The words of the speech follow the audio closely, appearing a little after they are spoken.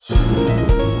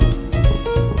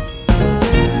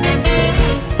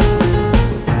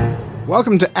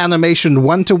Welcome to Animation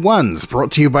 1-to-Ones,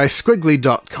 brought to you by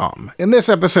Squiggly.com. In this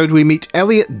episode, we meet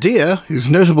Elliot Deer, whose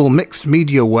notable mixed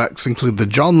media works include the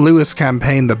John Lewis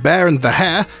campaign The Bear and the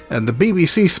Hare, and the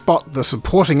BBC spot The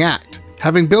Supporting Act.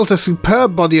 Having built a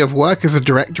superb body of work as a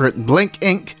director at Blink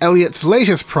Inc., Elliot's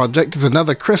latest project is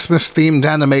another Christmas-themed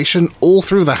animation, All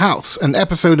Through the House, an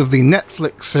episode of the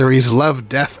Netflix series Love,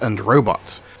 Death and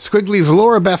Robots. Squiggly's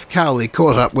Laura Beth Cowley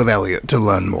caught up with Elliot to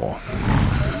learn more.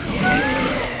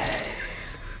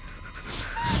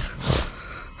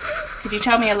 Could you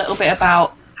tell me a little bit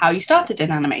about how you started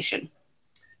in animation?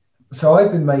 So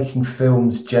I've been making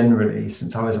films generally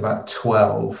since I was about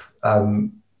 12.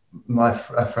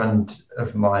 A friend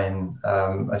of mine,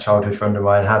 a childhood friend of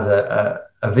mine, had a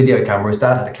video camera. His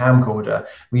dad had a camcorder.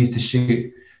 We used to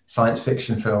shoot science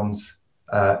fiction films,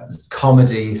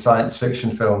 comedy science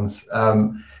fiction films,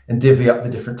 and divvy up the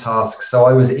different tasks. So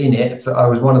I was in it. So I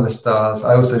was one of the stars.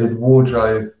 I also did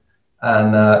wardrobe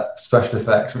and special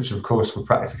effects, which of course were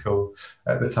practical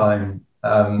at the time,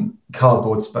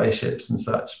 cardboard spaceships and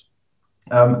such.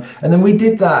 And then we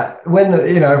did that when,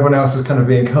 everyone else was kind of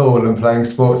being cool and playing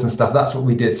sports and stuff. That's what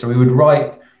we did. So we would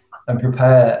write and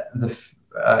prepare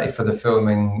for the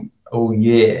filming all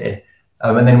year.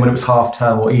 And then when it was half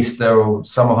term or Easter or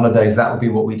summer holidays, that would be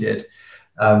what we did.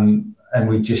 And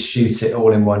we'd just shoot it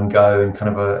all in one go in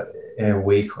kind of in a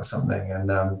week or something,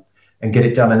 and get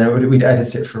it done. And then we'd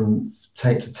edit it from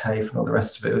tape to tape and all the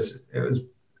rest of it. It was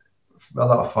a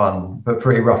lot of fun, but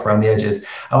pretty rough around the edges.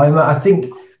 I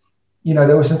think,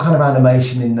 there was some kind of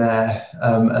animation in there,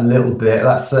 a little bit.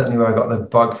 That's certainly where I got the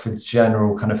bug for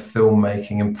general kind of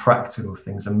filmmaking and practical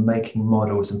things and making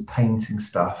models and painting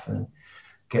stuff and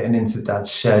getting into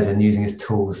Dad's shed and using his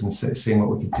tools and seeing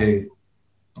what we could do.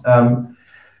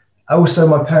 Also,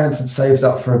 my parents had saved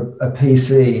up for a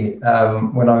PC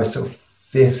when I was sort of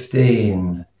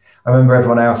 15. I remember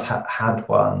everyone else had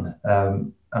one,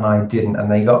 and I didn't, and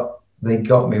they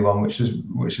got me one, which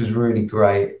was really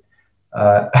great.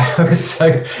 I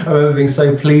remember being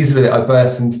so pleased with it. I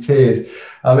burst into tears.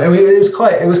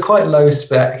 It was quite low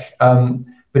spec,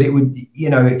 but it would,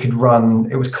 it could run.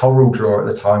 It was CorelDRAW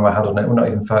at the time I had on it. Well, not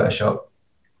even Photoshop,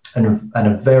 and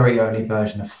a very early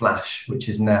version of Flash, which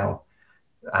is now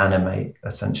Animate.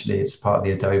 Essentially, it's part of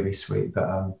the Adobe suite,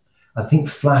 but I think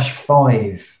Flash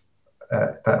 5.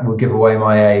 That will give away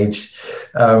my age,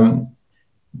 I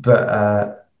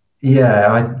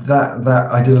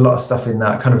did a lot of stuff in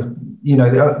that kind of.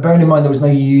 Bearing in mind there was no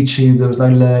YouTube, there was no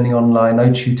learning online, no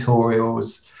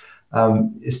tutorials.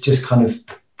 It's just kind of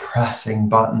pressing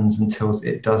buttons until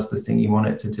it does the thing you want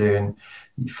it to do, and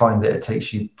you find that it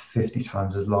takes you 50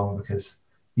 times as long because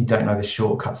you don't know the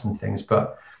shortcuts and things.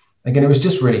 But again, it was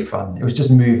just really fun. It was just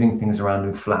moving things around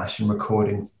in Flash and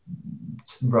recording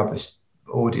rubbish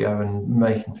audio and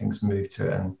making things move to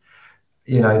it, and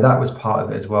that was part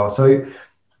of it as well. So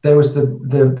there was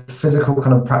the physical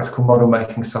kind of practical model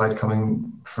making side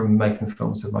coming from making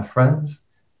films with my friends,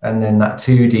 and then that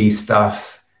 2D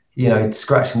stuff,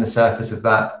 scratching the surface of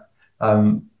that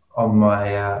on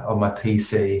my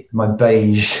PC, my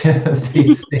beige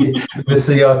PC, the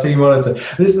CRT monitor.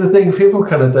 This is the thing, people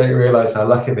kind of don't realize how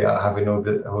lucky they are having all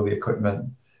the equipment,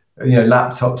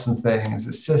 laptops and things.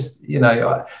 It's just,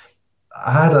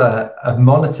 I had a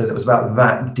monitor that was about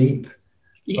that deep.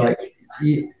 Yeah.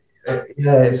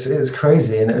 It's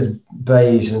crazy, and it was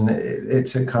beige, and it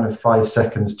took kind of 5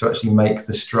 seconds to actually make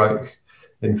the stroke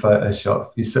in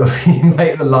Photoshop. You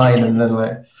make the line, and then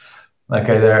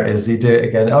okay, there it is. You do it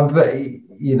again. But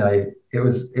it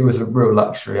was a real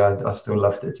luxury. I still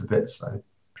loved it a bit. So,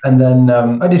 and then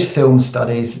I did film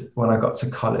studies when I got to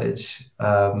college.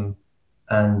 And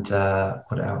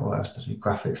what else did I do?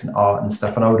 Graphics and art and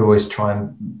stuff. And I would always try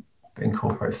and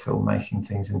incorporate filmmaking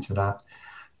things into that.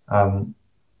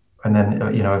 And then,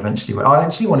 eventually, I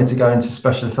actually wanted to go into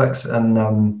special effects and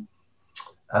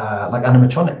like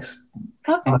animatronics.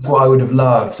 Okay. That's what I would have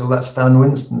loved, all that Stan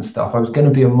Winston stuff. I was going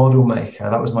to be a model maker.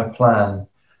 That was my plan.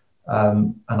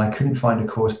 And I couldn't find a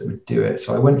course that would do it.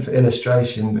 So I went for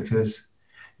illustration because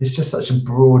it's just such a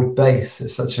broad base.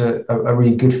 It's such a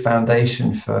really good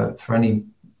foundation for any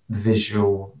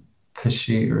visual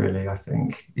pursuit, really, I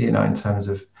think, in terms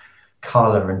of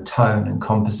color and tone and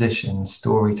composition,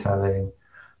 storytelling,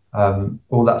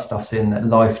 all that stuff's in there.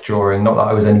 Life drawing, not that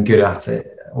I was any good at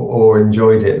it or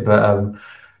enjoyed it, but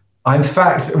in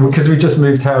fact, because we just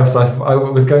moved house, I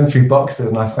was going through boxes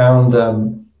and I found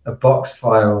a box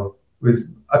file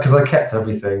because I kept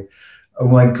everything, of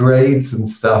my grades and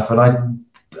stuff, and I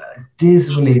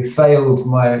dismally failed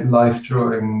my life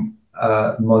drawing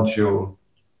module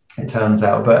it turns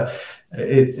out. But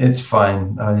it's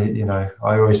fine. I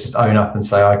always just own up and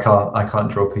say I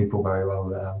can't draw people very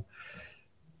well.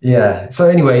 Yeah. So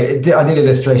anyway, I did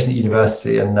illustration at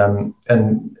university, and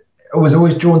I was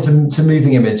always drawn to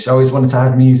moving image. I always wanted to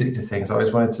add music to things. I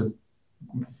always wanted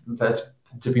there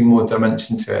to be more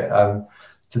dimension to it,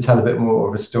 to tell a bit more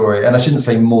of a story. And I shouldn't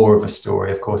say more of a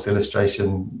story. Of course,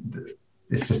 illustration,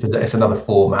 it's another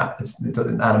format.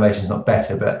 Animation is not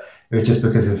better, but it was just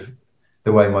because of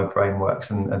the way my brain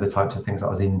works and the types of things I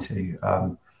was into.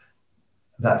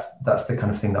 That's the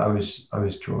kind of thing that I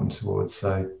was drawn towards.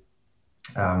 So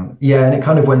and it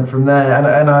kind of went from there.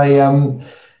 And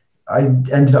I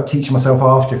ended up teaching myself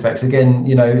After Effects again.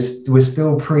 We're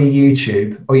still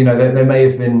pre-YouTube, or there may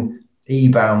have been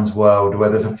eBound's world where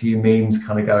there's a few memes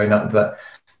kind of going up, but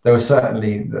there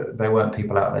weren't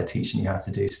people out there teaching you how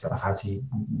to do stuff, how to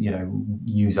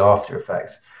use After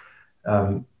Effects,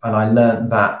 and I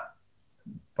learned that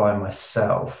by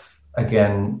myself.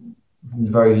 Again,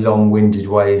 very long-winded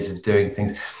ways of doing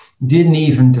things. Didn't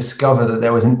even discover that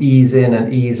there was an ease in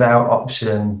and ease out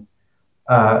option,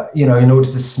 in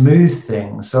order to smooth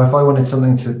things. So if I wanted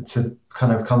something to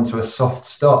kind of come to a soft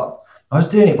stop, I was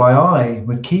doing it by eye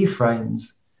with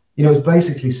keyframes. It was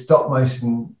basically stop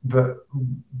motion, but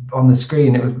on the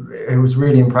screen it was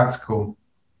really impractical.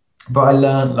 But I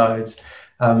learned loads,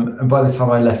 and by the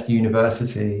time I left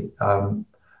university,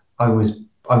 I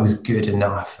was good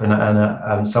enough.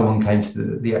 And someone came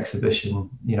to the exhibition,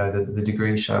 the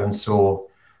degree show, and saw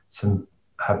some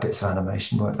bits of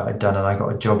animation work that I'd done, and I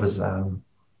got a job as a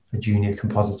junior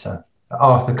compositor.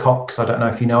 Arthur Cox, I don't know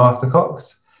if you know Arthur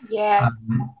Cox. Yeah.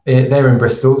 They're in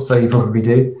Bristol, so you probably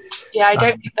do. Yeah, I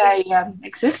don't think they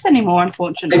exist anymore,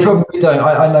 unfortunately. They probably don't.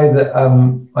 I know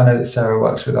that Sarah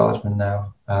works with Aardman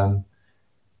now.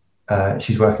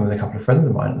 She's working with a couple of friends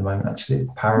of mine at the moment, actually,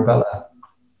 Parabella,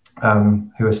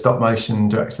 who are stop motion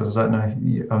directors. I don't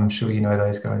know. I'm sure you know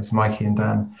those guys, Mikey and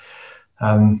Dan.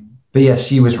 But yes,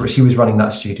 she was running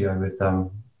that studio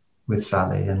with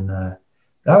Sally, and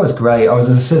that was great. I was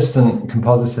an assistant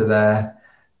compositor there.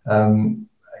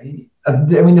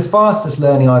 The fastest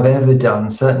learning I've ever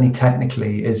done, certainly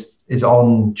technically, is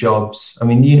on jobs.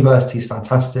 University is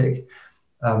fantastic.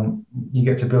 You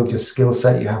get to build your skill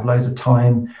set. You have loads of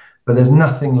time, but there's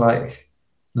nothing like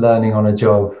learning on a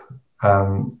job,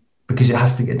 because it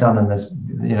has to get done, and there's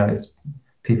it's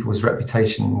people's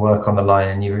reputation work on the line,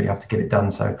 and you really have to get it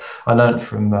done. So I learned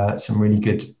from some really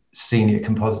good senior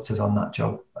compositors on that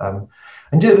job.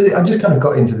 And I just kind of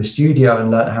got into the studio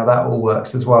and learned how that all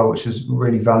works as well, which was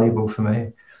really valuable for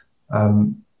me.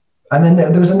 And then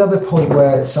there was another point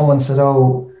where someone said,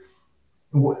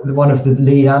 one of the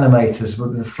lead animators,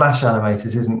 the Flash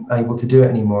animators, isn't able to do it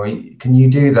anymore. Can you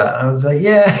do that? And I was like,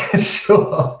 yeah,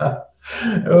 sure.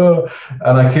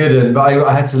 And I couldn't, but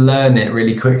I had to learn it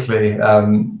really quickly.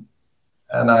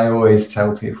 And I always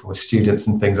tell people, students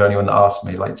and things, or anyone that asks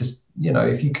me, like, just,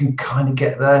 if you can kind of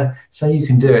get there, say you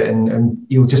can do it, and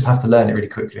you'll just have to learn it really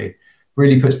quickly.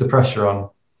 Really puts the pressure on.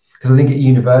 Because I think at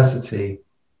university,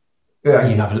 you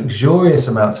have luxurious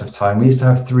amounts of time. We used to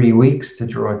have 3 weeks to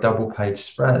draw a double-page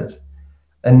spread.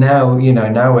 And now,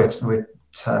 now we're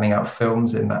turning out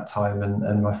films in that time.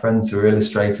 And my friends who are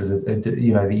illustrators, that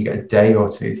you get a day or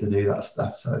two to do that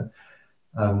stuff. So,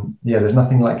 there's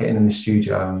nothing like getting in the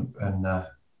studio and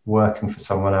working for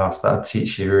someone else. That'll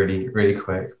teach you really, really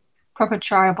quick. Proper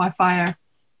trial by fire.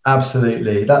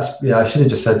 Absolutely. I should have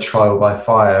just said trial by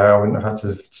fire. I wouldn't have had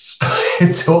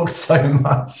to talk so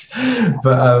much.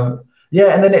 But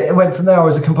and then it went from there. I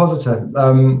was a compositor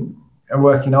and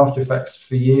working After Effects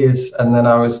for years, and then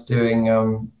I was doing.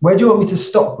 Where do you want me to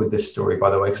stop with this story, by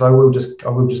the way? Because I will just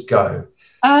go.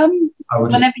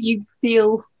 Whenever you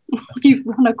feel you've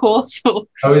run a course. Or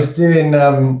I was doing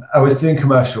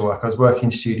commercial work. I was working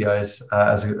in studios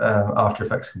as an After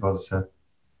Effects compositor,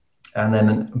 and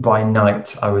then by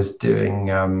night I was doing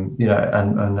and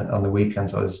on the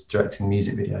weekends I was directing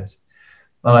music videos,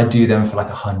 and I do them for like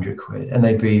 £100, and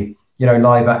they'd be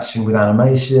live action with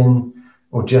animation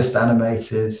or just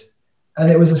animated,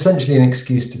 and it was essentially an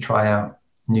excuse to try out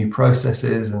new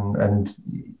processes and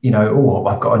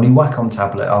I've got a new Wacom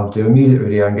tablet, I'll do a music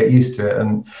video and get used to it.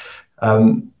 And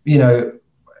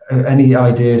any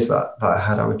ideas that I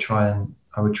had, I would try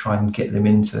and get them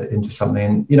into something.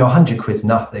 And £100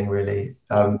 nothing really,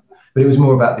 but it was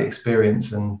more about the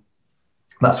experience, and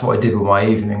that's what I did with my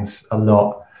evenings a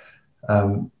lot.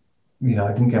 I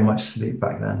didn't get much sleep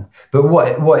back then, but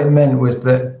what it meant was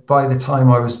that by the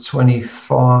time I was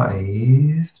 24,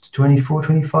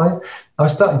 25, I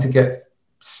was starting to get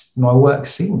my work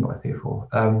seen by people,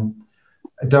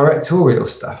 directorial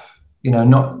stuff,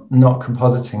 not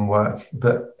compositing work,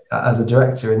 but as a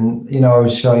director. And, you know, I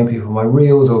was showing people my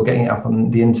reels or getting it up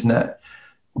on the internet.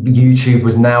 YouTube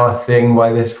was now a thing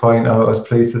by this point. I'm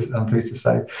pleased to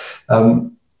say.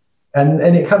 And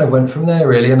it kind of went from there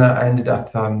really. And I ended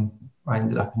up in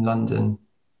London.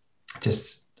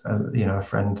 Just, you know, a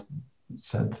friend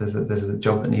said there's a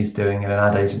job that needs doing in an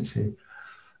ad agency.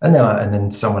 And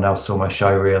then someone else saw my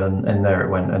show reel and there it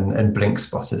went, and Blink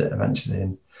spotted it eventually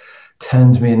and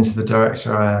turned me into the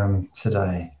director I am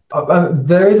today.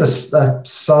 There is a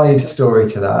side story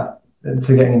to that,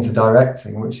 to getting into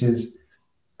directing, which is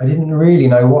I didn't really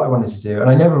know what I wanted to do. And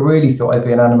I never really thought I'd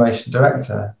be an animation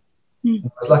director. I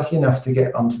was lucky enough to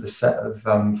get onto the set of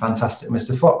Fantastic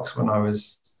Mr. Fox when I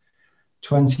was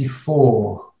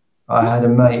 24. I had a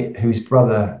mate whose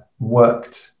brother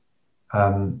worked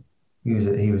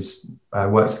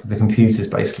worked the computers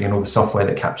basically and all the software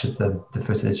that captured the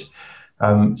footage.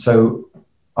 So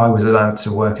I was allowed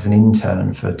to work as an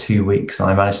intern for 2 weeks, and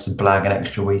I managed to blag an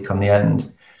extra week on the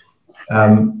end.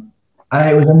 And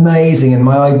it was amazing. And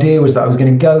my idea was that I was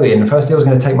going to go in. Firstly, I was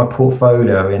going to take my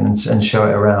portfolio in and show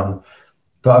it around.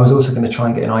 But I was also going to try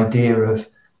and get an idea of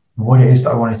what it is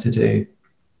that I wanted to do.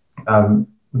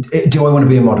 Do I want to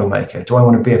be a model maker? Do I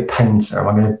want to be a painter? Am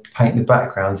I going to paint the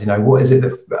backgrounds? You know, what is it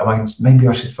that maybe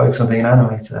I should focus on being an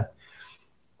animator?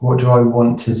 What do I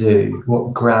want to do?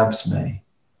 What grabs me?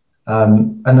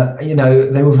 And you know,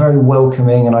 they were very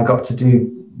welcoming, and I got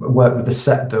to work with the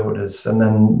set builders. And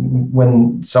then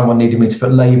when someone needed me to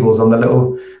put labels on the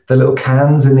little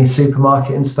cans in the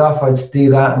supermarket and stuff, I'd do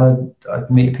that, and I'd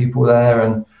meet people there.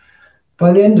 And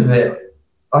by the end of it,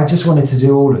 I just wanted to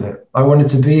do all of it. I wanted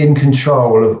to be in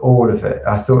control of all of it.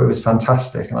 I thought it was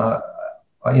fantastic. And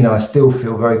I still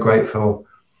feel very grateful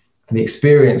for the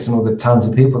experience and all the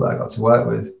talented people that I got to work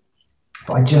with.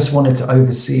 But I just wanted to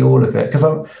oversee all of it because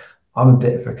I'm a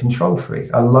bit of a control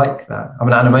freak. I like that. I'm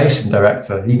an animation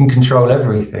director. You can control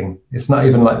everything. It's not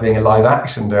even like being a live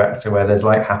action director where there's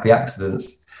like happy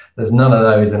accidents. There's none of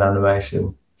those in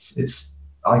animation.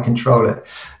 I control it.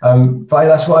 But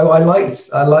that's why I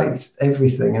liked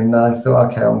everything. And I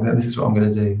thought, okay, this is what I'm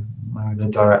going to do. I'm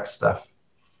going to direct stuff.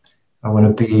 I want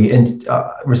to be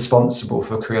responsible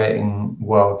for creating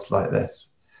worlds like this.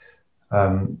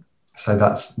 So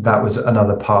that was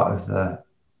another part of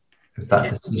that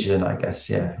decision, I guess.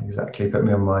 Yeah, exactly. Put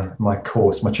me on my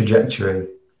course, my trajectory.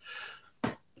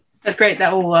 That's great.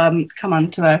 That will come on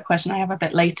to a question I have a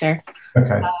bit later.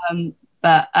 Okay.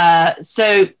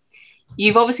 So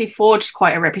you've obviously forged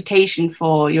quite a reputation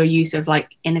for your use of like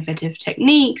innovative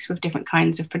techniques with different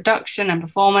kinds of production and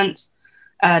performance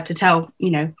to tell, you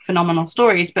know, phenomenal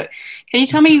stories. But can you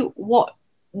tell me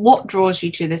what draws you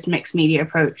to this mixed media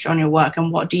approach on your work,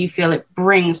 and what do you feel it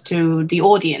brings to the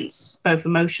audience, both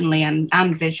emotionally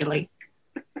and visually?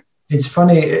 It's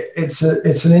funny. It's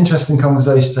an interesting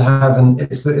conversation to have, and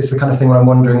it's the kind of thing when I'm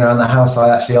wandering around the house,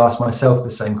 I actually ask myself the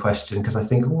same question, because I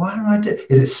think, why am I doing?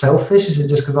 Is it selfish? Is it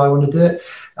just because I want to do it?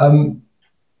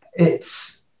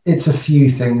 It's a few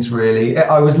things really.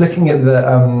 I was looking at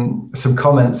some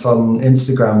comments on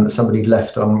Instagram that somebody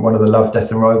left on one of the Love,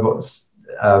 Death and Robots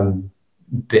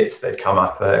bits that come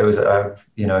up. It was a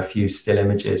few still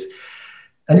images.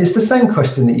 And it's the same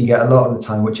question that you get a lot of the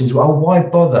time, which is, well, why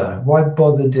bother? Why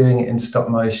bother doing it in stop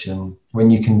motion when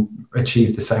you can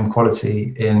achieve the same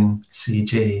quality in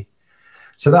CG?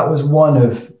 So that was one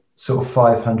of sort of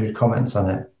 500 comments on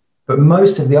it. But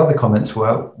most of the other comments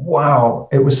were, wow,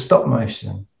 it was stop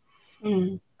motion.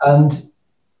 And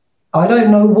I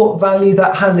don't know what value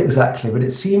that has exactly, but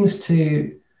it seems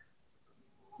to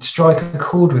strike a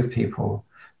chord with people.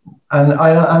 And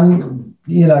I'm,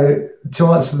 you know, to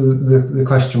answer the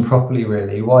question properly,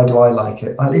 really, why do I like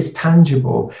it? It's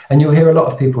tangible. And you'll hear a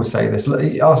lot of people say this.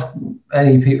 Ask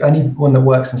anyone that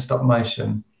works in stop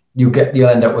motion, you'll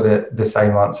end up with the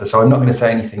same answer. So I'm not going to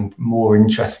say anything more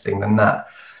interesting than that.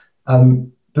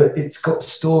 But it's got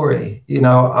story. You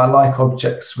know, I like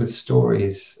objects with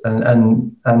stories,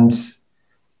 and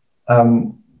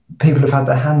people have had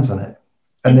their hands on it.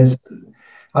 And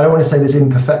I don't want to say there's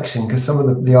imperfection, because some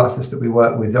of the artists that we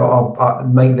work with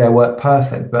make their work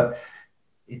perfect, but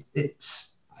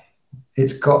it's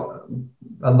got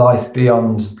a life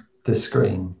beyond the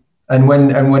screen. And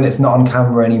when it's not on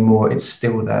camera anymore, it's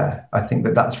still there. I think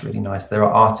that's really nice. There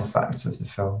are artifacts of the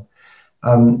film.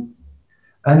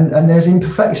 And there's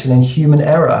imperfection and human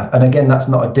error. And again, that's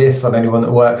not a diss on anyone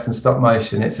that works in stop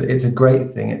motion. It's a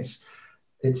great thing.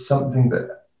 It's something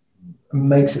that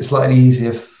makes it slightly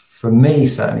easier for me,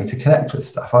 certainly, to connect with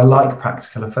stuff. I like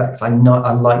practical effects. I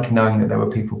like knowing that there were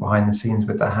people behind the scenes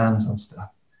with their hands on stuff.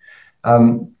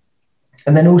 And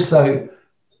then also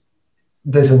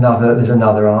there's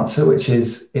another answer, which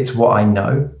is it's what I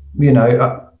know. you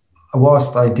know,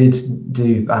 whilst I did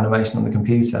do animation on the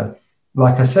computer,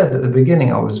 like I said at the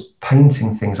beginning, I was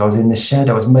painting things. I was in the shed.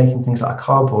 I was making things out of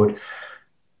cardboard.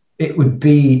 It would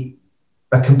be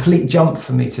a complete jump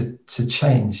for me to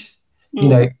change. You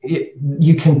know,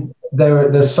 you can,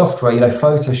 there's software, you know,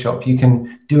 Photoshop, you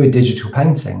can do a digital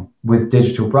painting with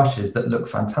digital brushes that look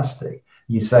fantastic.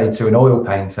 You say to an oil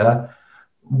painter,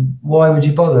 why would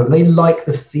you bother? They like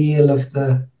the feel of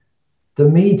the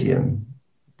medium.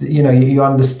 You know, you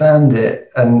understand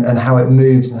it and how it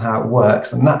moves and how it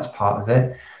works, and that's part of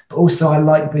it. But also I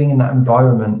like being in that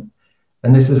environment.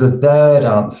 And this is a third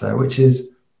answer, which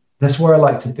is that's where I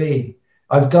like to be.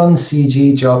 I've done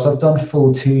CG jobs, I've done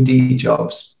full 2D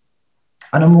jobs,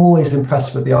 and I'm always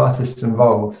impressed with the artists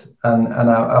involved, and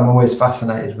I'm always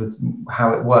fascinated with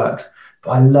how it works.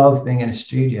 But I love being in a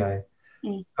studio.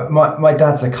 My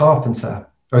dad's a carpenter,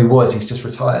 or he was, he's just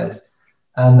retired.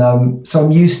 And so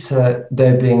I'm used to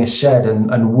there being a shed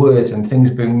and wood and things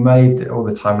being made all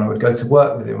the time. And I would go to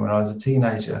work with him when I was a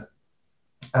teenager.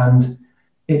 And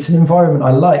it's an environment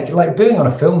I like being on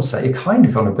a film set. You're kind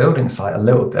of on a building site a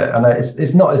little bit. And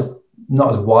it's not as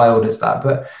wild as that,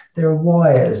 but there are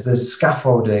wires, there's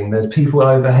scaffolding, there's people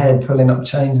overhead pulling up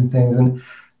chains and things. And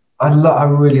I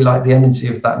really like the energy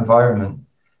of that environment.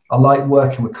 I like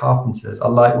working with carpenters. I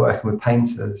like working with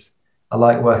painters. I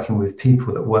like working with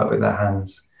people that work with their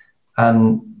hands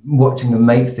and watching them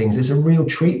make things. It's a real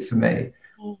treat for me.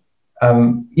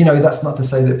 You know, that's not to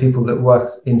say that people that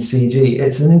work in CG,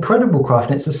 it's an incredible craft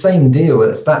and it's the same deal.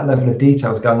 It's that level of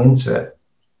details going into it.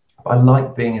 But I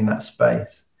like being in that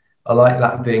space. I like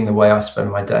that being the way I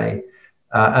spend my day.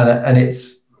 And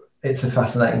it's a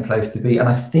fascinating place to be. And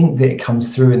I think that it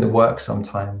comes through in the work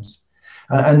sometimes.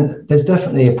 And there's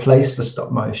definitely a place for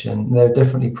stop motion. There are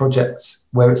definitely projects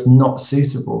where it's not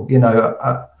suitable. You know,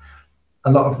 a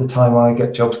lot of the time I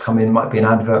get jobs come in, might be an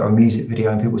advert or a music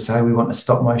video, and people say, oh, we want a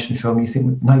stop motion film. You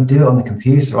think, no, do it on the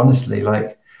computer, honestly.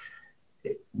 Like,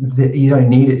 you don't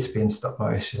need it to be in stop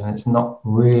motion. It's not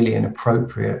really an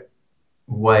appropriate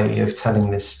way of telling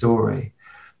this story.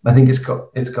 I think it's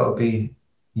got to be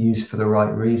used for the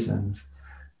right reasons.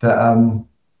 But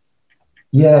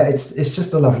yeah, it's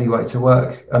just a lovely way to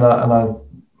work, and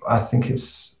I think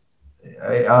it's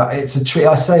a treat.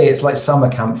 I say it's like summer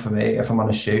camp for me if I'm on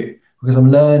a shoot, because I'm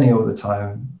learning all the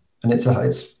time, and it's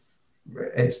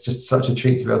just such a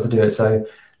treat to be able to do it. So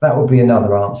that would be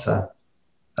another answer.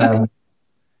 Okay.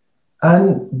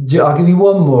 And I'll give you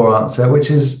one more answer,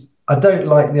 which is I don't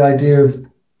like the idea of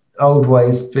old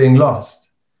ways being lost.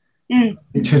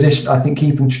 Tradition, I think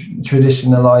keeping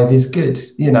tradition alive is good.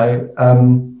 You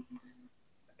know.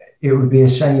 It would be a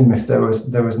shame if there was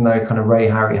no kind of Ray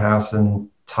Harryhausen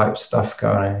type stuff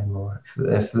going on anymore.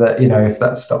 If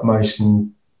that stop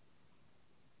motion,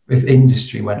 if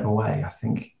industry went away, I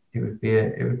think it would be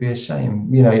a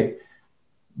shame. You know,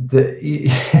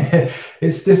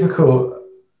 it's difficult.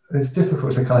 It's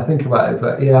difficult to kind of think about it,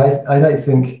 but yeah, I don't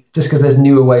think just because there's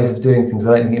newer ways of doing things,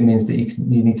 I don't think it means that you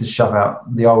need to shove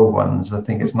out the old ones. I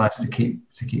think it's nice to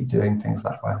keep doing things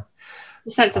that way. The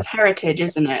sense of heritage,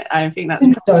 isn't it? I think that's.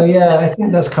 So yeah, I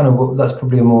think that's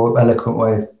probably a more eloquent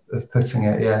way of putting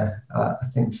it. Yeah, I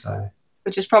think so.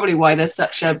 Which is probably why there's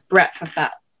such a breadth of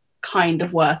that kind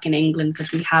of work in England,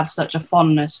 because we have such a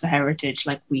fondness for heritage.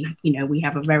 Like we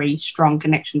have a very strong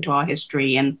connection to our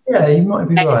history, and yeah, you might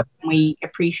be right. We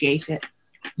appreciate it.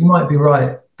 You might be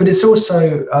right, but it's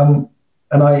also,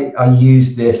 and I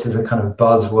use this as a kind of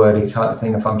buzzwordy type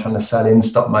thing. If I'm trying to sell in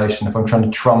stop motion, if I'm trying to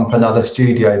trump another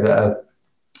studio that are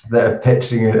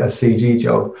pitching a CG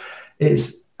job,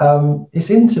 it's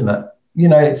intimate. You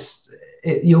know,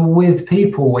 you're with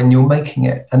people when you're making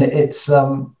it, and it's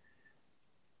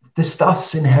the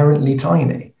stuff's inherently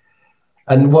tiny.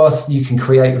 And whilst you can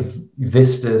create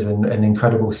vistas and an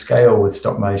incredible scale with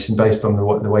stop motion based on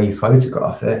the way you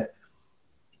photograph it,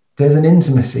 there's an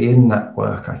intimacy in that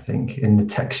work, I think, in the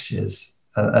textures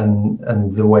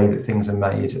and the way that things are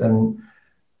made. And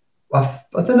I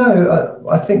don't know,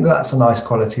 I think that's a nice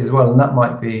quality as well. And that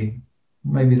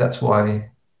maybe that's why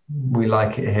we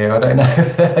like it here. I don't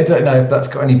know. I don't know if that's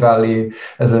got any value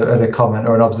as a comment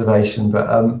or an observation,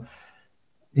 but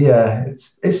yeah,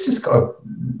 it's just got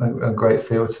a great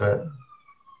feel to it.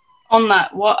 On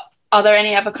that, what are there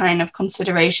any other kind of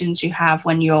considerations you have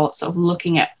when you're sort of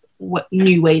looking at what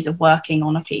new ways of working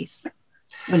on a piece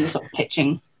when you're sort of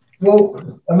pitching?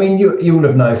 Well, I mean, you'll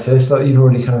have noticed that you've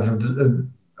already kind of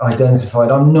identified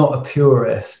I'm not a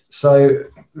purist, so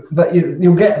that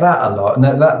you'll get that a lot, and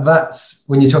that's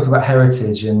when you talk about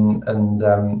heritage and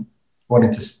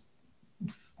wanting to,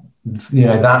 you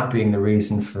know, that being the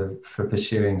reason for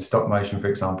pursuing stop motion, for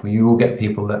example. You will get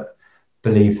people that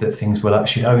believe that things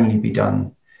should only be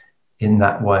done in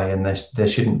that way, and there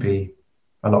shouldn't be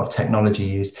a lot of technology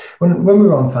used. When we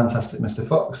were on Fantastic Mr.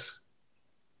 Fox,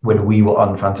 when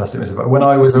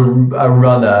I was a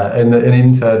runner and an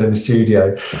intern in the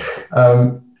studio,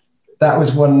 that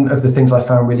was one of the things I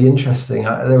found really interesting.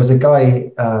 There was a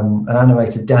guy, an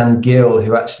animator, Dan Gill,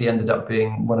 who actually ended up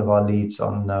being one of our leads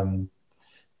on the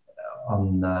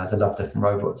Love, Death and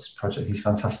Robots project. He's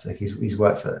fantastic. He's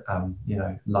worked at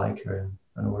Leica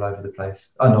and all over the place.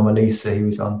 Anomalisa he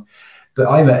was on. But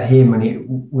I met him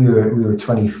when we were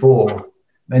 24,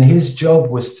 and his job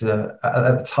was to,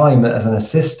 at the time as an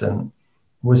assistant,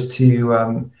 was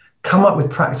to come up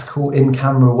with practical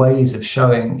in-camera ways of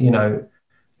showing,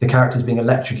 the characters being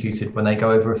electrocuted when they go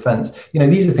over a fence.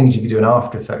 These are things you could do in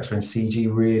After Effects or in CG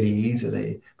really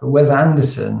easily. But Wes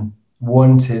Anderson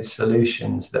wanted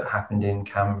solutions that happened in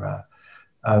camera.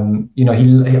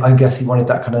 I guess he wanted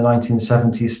that kind of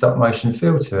 1970s stop motion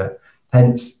feel to it.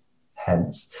 Hence,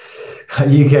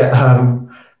 you get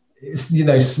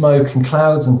smoke and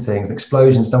clouds and things,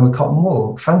 explosions done with cotton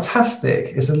wool.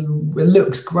 Fantastic. It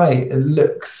looks great. It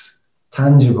looks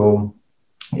tangible.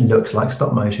 It looks like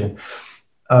stop motion.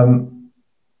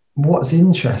 What's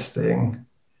interesting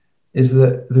is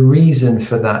that the reason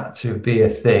for that to be a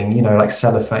thing, like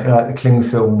cellophane, like the cling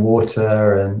film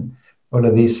water and all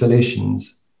of these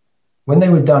solutions, when they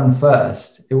were done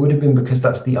first, it would have been because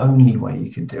that's the only way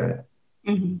you could do it.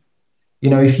 Mm-hmm.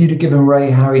 If you'd have given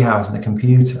Ray Harryhausen a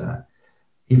computer,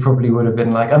 he probably would have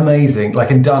been like amazing,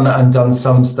 like and done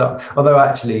some stuff. Although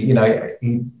actually, he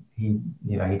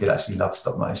did actually love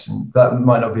stop motion. That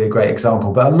might not be a great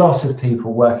example, but a lot of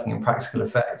people working in practical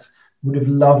effects would have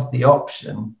loved the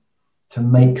option to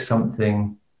make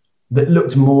something that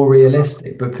looked more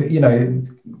realistic. But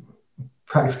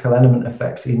practical element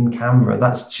effects in camera,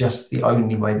 that's just the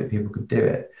only way that people could do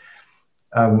it.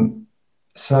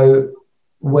 So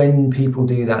when people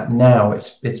do that now,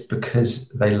 it's because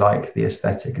they like the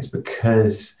aesthetic. It's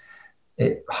because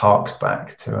it harks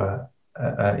back to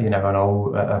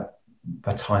a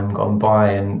time gone by,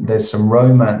 and there's some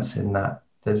romance in that.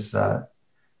 There's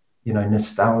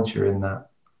nostalgia in that,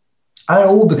 and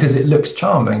all because it looks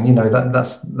charming.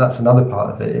 That's another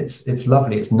part of it. It's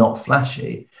lovely. It's not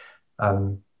flashy.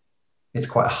 It's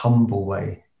quite a humble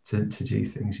way to do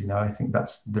things. I think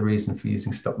that's the reason for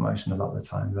using stop motion a lot of the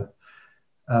time. But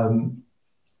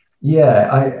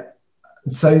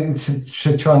so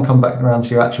to try and come back around to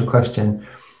your actual question,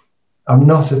 I'm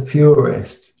not a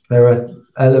purist. There are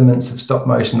elements of stop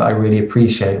motion that I really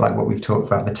appreciate, like what we've talked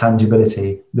about, the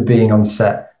tangibility, the being on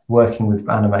set, working with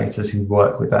animators who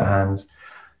work with their hands.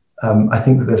 I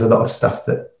think that there's a lot of stuff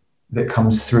that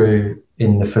comes through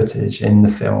in the footage, in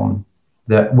the film,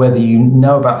 that whether you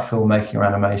know about filmmaking or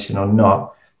animation or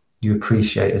not, you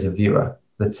appreciate as a viewer.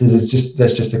 There's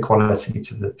just a quality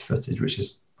to the footage which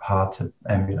is hard to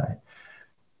emulate.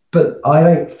 But I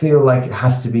don't feel like it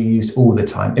has to be used all the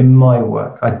time in my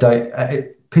work. I don't.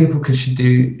 People can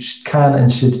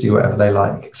and should do whatever they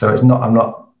like. So I'm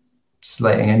not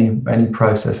slating any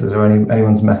processes or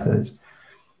anyone's methods.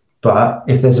 But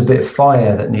if there's a bit of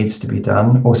fire that needs to be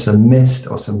done, or some mist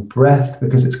or some breath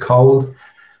because it's cold,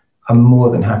 I'm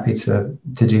more than happy to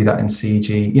do that in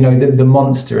CG. The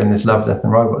monster in this Love, Death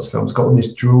and Robots film has got all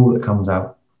this drool that comes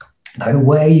out. No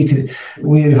way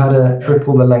we'd have had to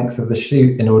triple the length of the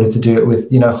shoot in order to do it with,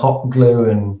 hot glue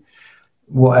and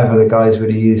whatever the guys would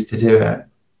have used to do it.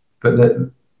 But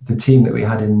the team that we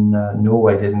had in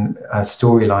Norway did a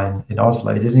Storyline in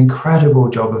Oslo, did an incredible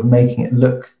job of making it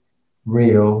look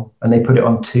real, and they put it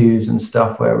on twos and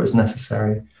stuff where it was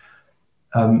necessary.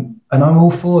 And I'm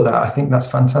all for that. I think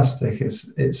that's fantastic.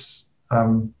 It's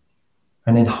an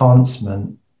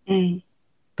enhancement. Mm.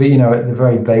 But at the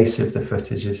very base of the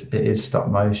footage it is stop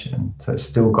motion, so it's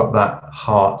still got that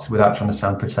heart without trying to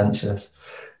sound pretentious.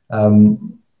 That's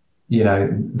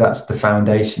the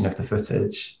foundation of the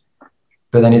footage,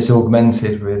 but then it's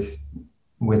augmented with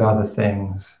other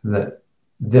things that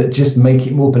just make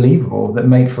it more believable, that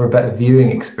make for a better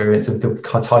viewing experience of the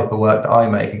type of work that I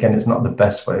make. Again, it's not the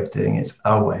best way of doing it; it's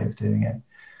our way of doing it.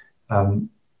 And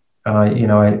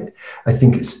I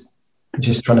think it's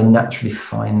just trying to naturally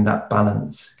find that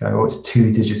balance. It's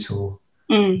too digital.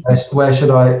 Mm.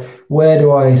 Where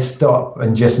do I stop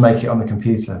and just make it on the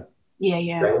computer?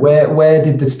 Yeah. Where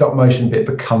did the stop motion bit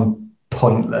become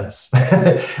pointless?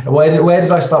 where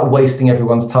did I start wasting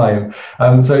everyone's time?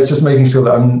 So it's just making sure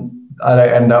that I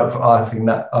don't end up asking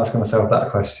myself that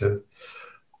question.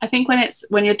 I think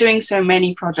when you're doing so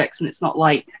many projects, and it's not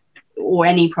like, or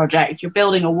any project, you're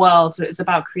building a world, so it's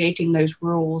about creating those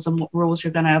rules and what rules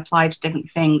you're going to apply to different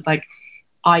things. Like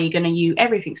are you going to use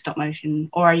everything stop motion,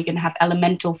 or are you going to have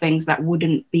elemental things that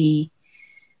wouldn't be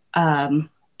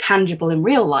tangible in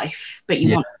real life, but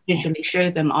you want to visually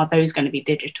show them? Are those going to be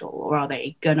digital, or are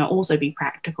they going to also be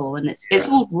practical? And it's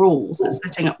all rules. It's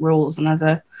setting up rules, and as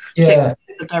a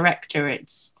director,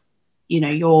 it's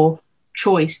your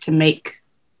choice to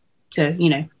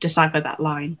decipher that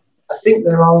line. I think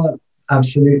there are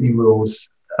absolutely rules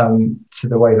to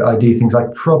the way that I do things.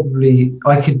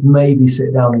 I could maybe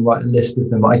sit down and write a list of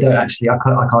them, but I don't actually. I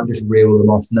can't just reel them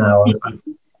off now.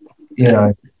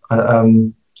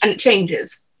 And it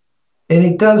changes. And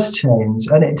it does change,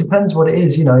 and it depends what it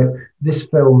is. This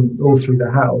film, All Through the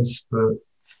House, for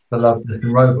Love, Death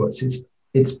and Robots,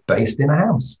 it's based in a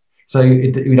house. So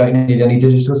we don't need any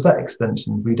digital set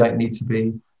extensions. We don't need to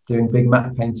be doing big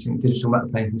digital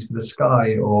matte paintings for the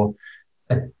sky or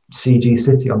a CG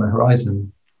city on the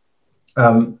horizon.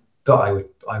 But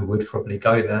I would probably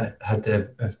go there had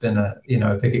there have been a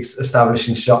big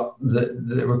establishing shot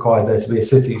that required there to be a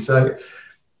city. So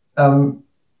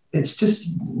it's just,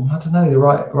 I don't know, the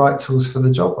right tools for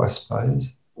the job, I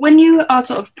suppose. When you are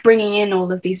sort of bringing in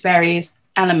all of these various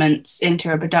elements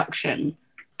into a production,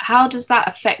 how does that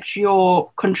affect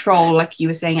your control, like you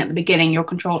were saying at the beginning, your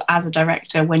control as a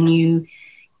director, when you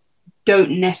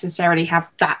don't necessarily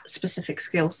have that specific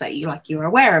skill set? You're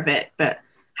aware of it, but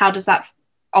how does that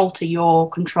alter your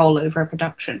control over a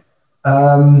production?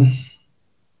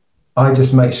 I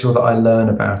just make sure that I learn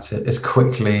about it as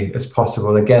quickly as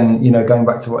possible. Again, going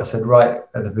back to what I said right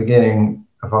at the beginning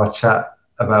of our chat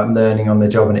about learning on the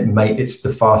job, and it's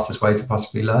the fastest way to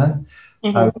possibly learn.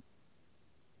 Mm-hmm.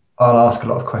 I'll ask a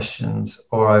lot of questions,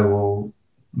 or I will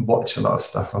watch a lot of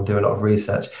stuff. I'll do a lot of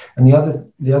research. And the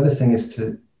other thing is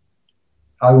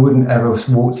I wouldn't ever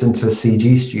waltz into a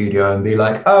CG studio and be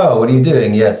like, "Oh, what are you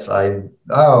doing?" "Yes, I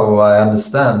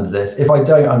understand this." If I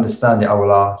don't understand it, I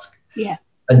will ask. Yeah.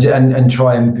 And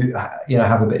try and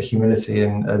have a bit of humility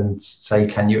and say,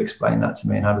 "Can you explain that to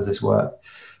me? And how does this work?"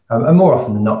 And more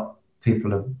often than not,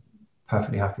 people are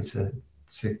perfectly happy to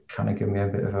kind of give me a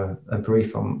bit of a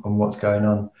brief on what's going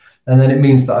on. And then it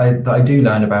means that I do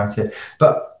learn about it.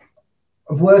 But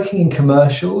working in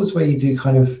commercials where you do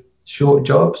kind of short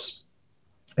jobs,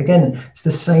 again, it's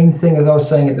the same thing as I was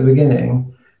saying at the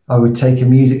beginning. I would take a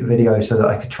music video so that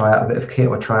I could try out a bit of kit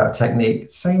or try out a technique.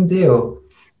 Same deal.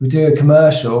 We do a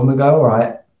commercial and we go, all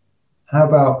right, how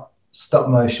about stop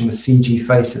motion with CG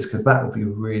faces? Because that would be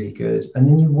really good. And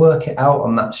then you work it out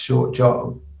on that short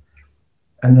job.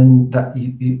 And then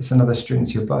it's another string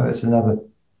to your bow. It's another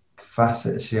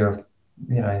facet to your,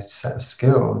 set of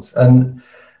skills. And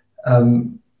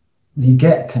you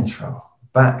get control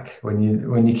back when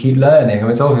you keep learning.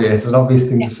 It's obvious, an obvious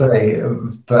thing to say,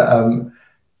 but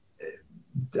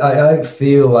I don't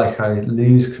feel like I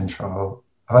lose control.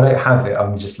 If I don't have it,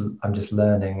 I'm just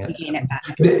learning it.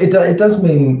 But it does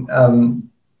mean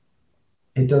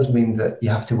that you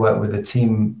have to work with a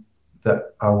team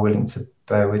that are willing to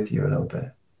bear with you a little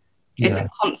bit. It's a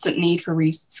constant need for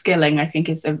reskilling, I think,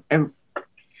 is a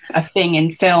thing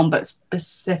in film, but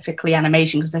specifically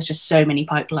animation, because there's just so many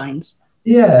pipelines.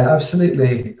 Yeah,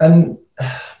 absolutely. And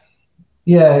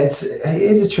it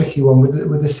is a tricky one with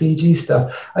the CG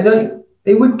stuff.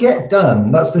 It would get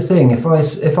done. That's the thing. If I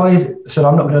said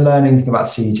I'm not going to learn anything about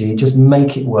CG, just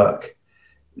make it work,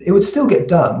 it would still get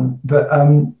done, but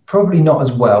probably not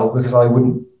as well, because I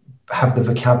wouldn't have the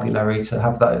vocabulary to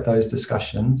have those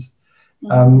discussions.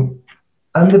 Mm-hmm.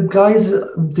 And the guys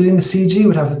doing the CG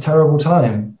would have a terrible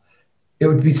time. It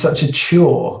would be such a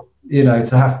chore, to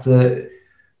have to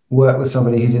work with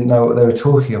somebody who didn't know what they were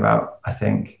talking about, I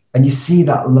think. And you see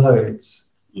that loads.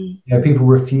 Mm. People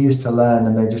refuse to learn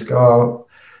and they just go, "Oh,"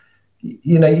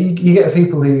 you get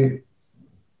people who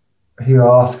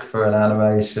ask for an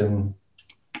animation,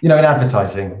 in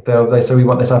advertising. They say, "We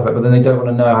want this advert," but then they don't want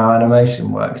to know how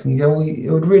animation works. And you go, "Well, it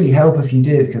would really help if you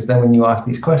did, because then when you ask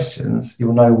these questions,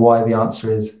 you'll know why the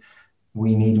answer is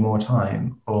we need more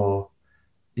time," or,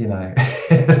 like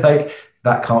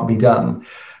that can't be done.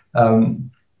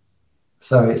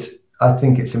 So I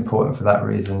think it's important for that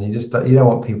reason. You don't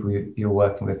want people you're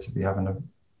working with to be having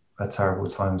a terrible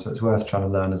time. So it's worth trying to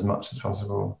learn as much as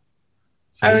possible.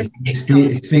 So you've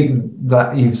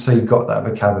got that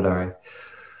vocabulary.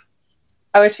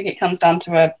 I always think it comes down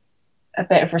to a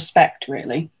bit of respect,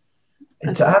 really.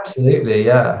 It's absolutely,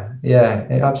 yeah,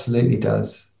 it absolutely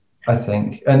does, I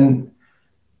think. And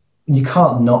you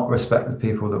can't not respect the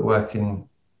people that work in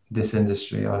this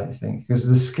industry, I don't think, because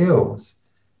the skills,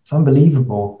 it's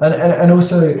unbelievable. And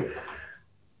also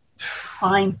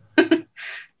time.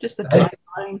 Just the time.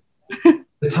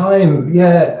 The time,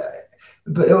 yeah.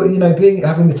 But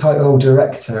having the title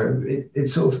director, it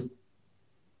sort of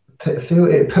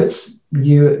it puts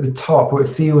you at the top, or it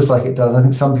feels like it does. I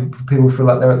think some people feel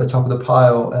like they're at the top of the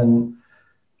pile, and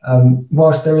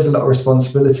whilst there is a lot of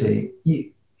responsibility,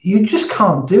 you just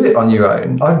can't do it on your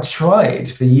own. I've tried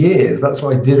for years. That's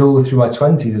what I did all through my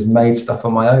 20s, is made stuff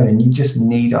on my own. And you just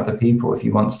need other people if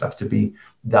you want stuff to be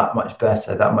that much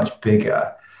better, that much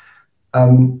bigger.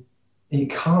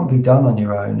 It can't be done on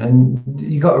your own. And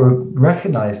you got to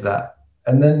recognize that.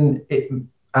 And then it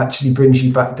actually brings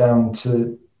you back down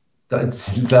to,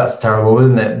 that's terrible,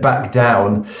 isn't it? Back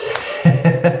down.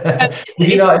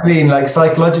 You know what I mean? Like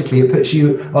psychologically, it puts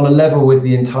you on a level with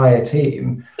the entire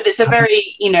team. But it's a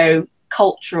very,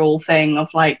 cultural thing of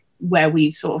like where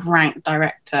we've sort of ranked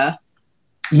director.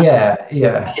 Yeah.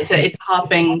 It's a hard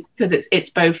thing because it's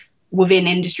both within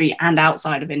industry and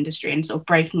outside of industry, and sort of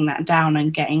breaking that down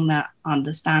and getting that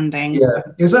understanding. Yeah,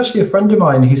 it was actually a friend of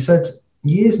mine who said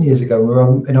years and years ago, we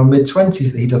were in our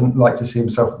mid-20s, that he doesn't like to see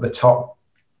himself at the top,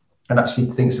 and actually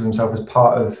thinks of himself as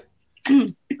part of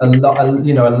a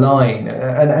line,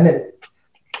 and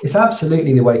it's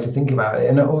absolutely the way to think about it.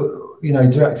 And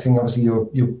directing, obviously,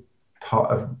 you're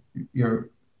part of, you're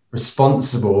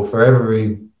responsible for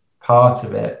every part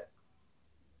of it,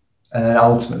 and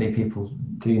ultimately people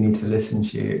do need to listen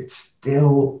to you. It's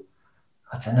still,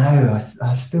 I don't know,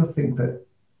 I still think that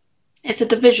it's a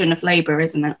division of labor,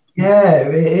 isn't it? Yeah,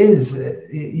 it is.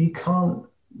 You can't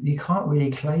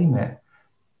really claim it.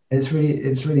 It's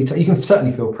really tough. You can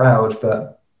certainly feel proud,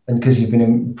 and because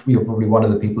you're probably one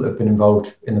of the people that have been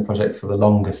involved in the project for the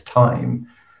longest time.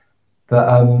 But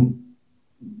I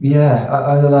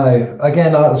don't know.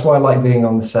 Again, that's why I like being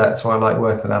on the set. That's why I like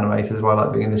working with animators. That's why I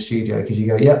like being in the studio, because you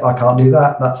go, yep, I can't do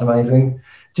that. That's amazing.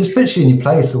 Just puts you in your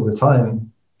place all the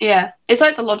time. Yeah, it's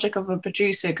like the logic of a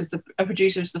producer, because a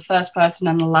producer is the first person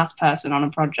and the last person on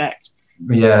a project.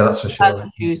 Yeah, that's for sure.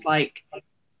 Person who's like,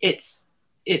 it's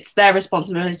their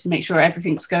responsibility to make sure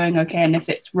everything's going okay, and if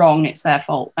it's wrong, it's their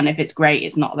fault, and if it's great,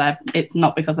 it's not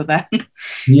because of them.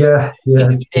 Yeah,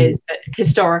 it is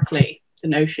historically the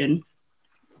notion.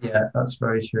 Yeah, that's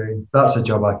very true. That's a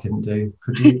job I couldn't do.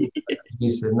 Producing,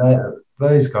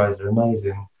 those guys are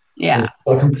amazing. Yeah,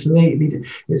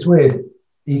 it's weird.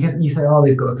 You think, oh,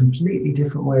 they've got a completely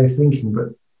different way of thinking, but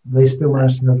they still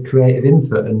manage to have creative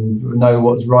input and know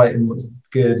what's right and what's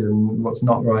good and what's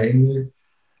not right. And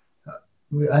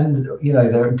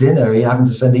they're at dinner, you're having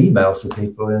to send emails to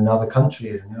people in other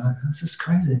countries, and you're like, this is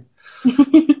crazy.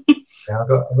 I've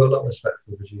got a lot of respect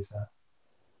for the producer.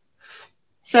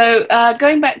 So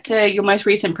going back to your most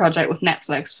recent project with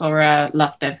Netflix for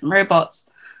Love, Death and Robots,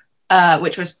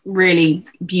 which was really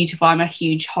beautiful. I'm a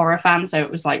huge horror fan, so it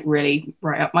was like really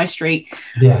right up my street.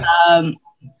 Yeah.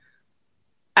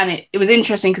 And it was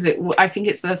interesting because I think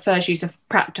it's the first use of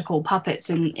practical puppets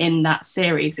in that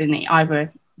series, in the Iva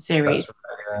series.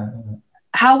 Yeah.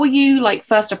 How were you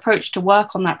first approached to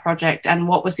work on that project, and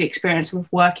what was the experience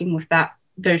with working with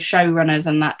those showrunners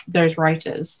and those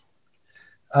writers?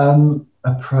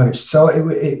 Approach. So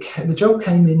the job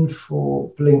came in for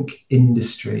Blink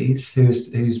Industries, who's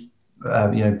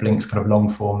Blink's kind of long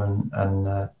form and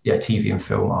TV and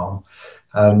film arm,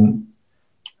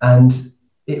 and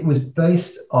it was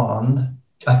based on,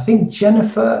 I think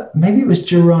maybe it was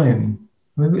Jerome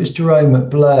at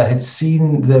Blur had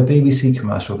seen the BBC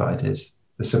commercial that I did,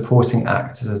 the supporting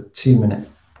act as a 2-minute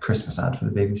Christmas ad for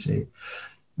the BBC,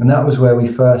 and that was where we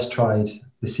first tried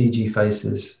the CG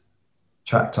faces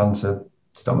tracked onto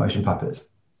stop motion puppets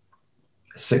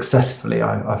successfully.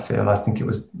 I feel. I think it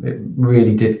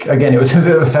really did. Again, it was a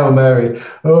bit of a Hail Mary.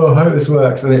 Oh, I hope this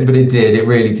works. But it did. It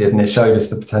really did. And it showed us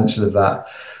the potential of that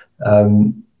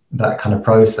kind of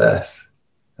process,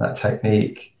 that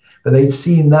technique. But they'd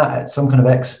seen that at some kind of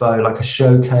expo, like a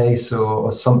showcase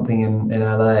or something in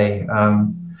LA,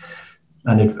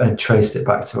 and had traced it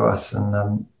back to us.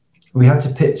 And we had to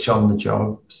pitch on the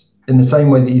jobs in the same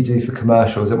way that you do for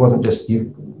commercials. It wasn't just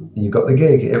you got the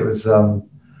gig. It was,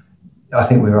 I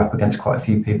think we were up against quite a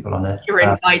few people on it. You were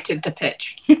invited to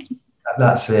pitch.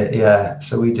 That's it, yeah.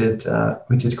 So we did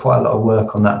quite a lot of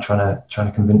work on that, trying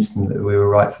to convince them that we were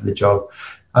right for the job.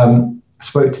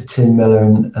 Spoke to Tim Miller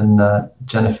and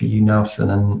Jennifer Yu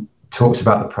Nelson and talked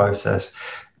about the process.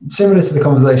 Similar to the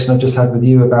conversation I've just had with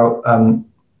you about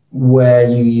where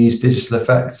you use digital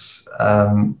effects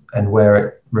and where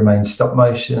it remains stop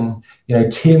motion.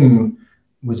 Tim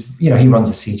was, he runs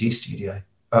a CG studio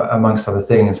amongst other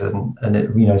things, and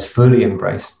it, has fully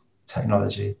embraced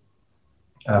technology.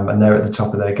 And they're at the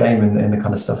top of their game in the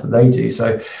kind of stuff that they do.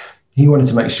 So he wanted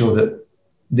to make sure that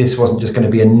this wasn't just going to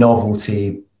be a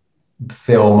novelty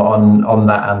film on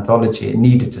that anthology. It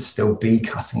needed to still be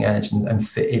cutting edge and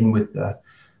fit in with the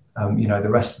the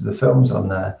rest of the films on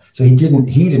there. So he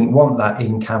didn't want that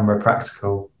in-camera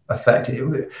practical effect. I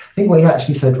think what he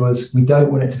actually said was, we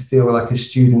don't want it to feel like a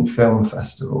student film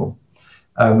festival.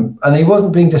 And he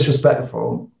wasn't being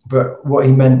disrespectful, but what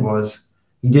he meant was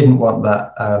he didn't want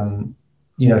that,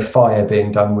 fire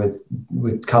being done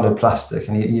with coloured plastic,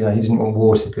 and he didn't want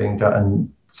water being done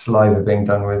and saliva being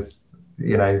done with,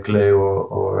 glue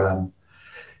or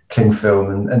cling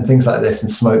film and things like this,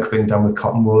 and smoke being done with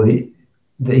cotton wool.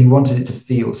 He wanted it to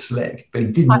feel slick, but he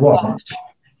didn't want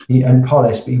and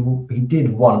polished, but he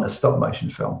did want a stop motion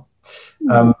film.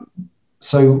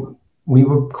 So we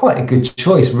were quite a good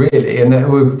choice, really, and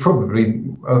we were probably,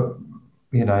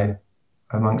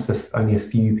 amongst only a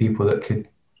few people that could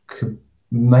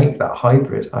make that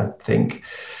hybrid, I think.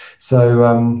 So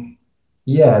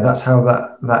that's how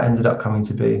that ended up coming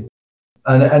to be.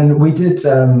 And we did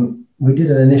an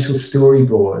initial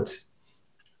storyboard,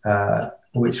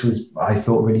 which was, I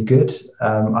thought, really good.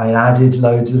 I added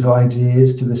loads of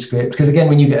ideas to the script, because again,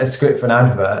 when you get a script for an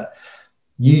advert,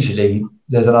 usually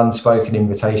there's an unspoken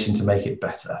invitation to make it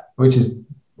better, which is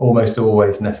almost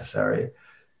always necessary.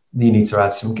 You need to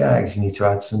add some gags, you need to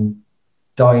add some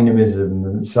dynamism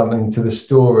and something to the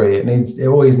story. It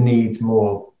always needs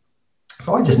more.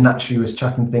 So I just naturally was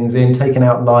chucking things in, taking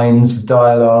out lines of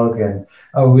dialogue, and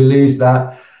we lose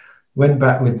that. Went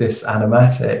back with this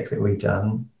animatic that we'd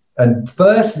done. And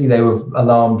firstly, they were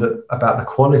alarmed about the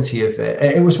quality of it.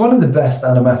 It was one of the best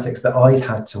animatics that I'd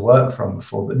had to work from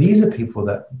before, but these are people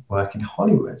that work in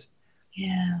Hollywood.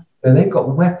 Yeah. And they've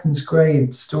got weapons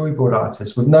grade storyboard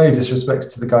artists, with no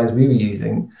disrespect to the guys we were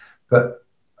using, but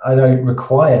I don't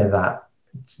require that.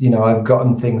 I've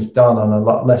gotten things done on a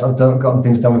lot less. I've gotten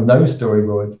things done with no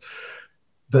storyboards,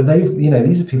 but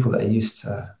these are people that are used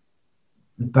to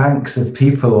banks of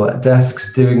people at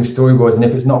desks doing storyboards, and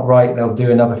if it's not right, they'll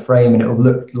do another frame and it'll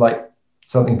look like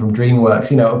something from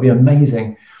DreamWorks. It'll be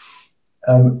amazing.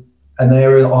 And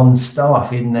they're on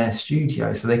staff in their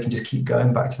studio, so they can just keep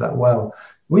going back to that well.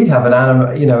 We'd have an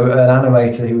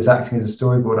animator who was acting as a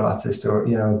storyboard artist, or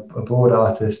a board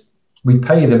artist. We'd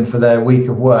pay them for their week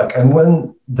of work, and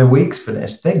when the week's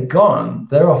finished, they're gone.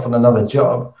 They're off on another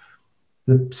job.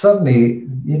 Suddenly,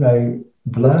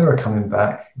 Blur are coming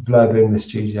back, Blur being the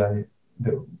studio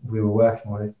that we were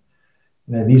working with.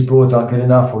 These boards aren't good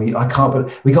enough, or I can't,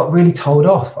 but we got really told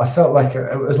off. I felt like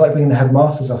it was like being in the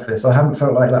headmaster's office. I haven't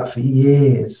felt like that for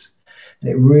years. And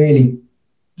it really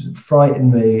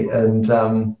frightened me. And,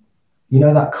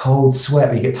 that cold sweat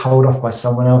where you get told off by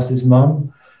someone else's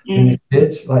mum. And it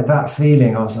did, like that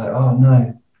feeling. I was like, oh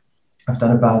no, I've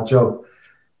done a bad job.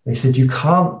 They said, you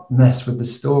can't mess with the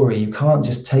story. You can't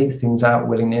just take things out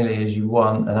willy-nilly as you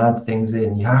want and add things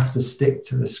in. You have to stick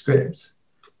to the script.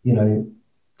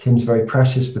 Tim's very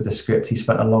precious with the script. He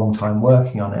spent a long time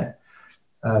working on it.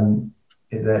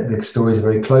 The stories are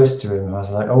very close to him. I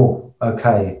was like, oh,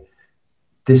 okay,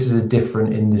 this is a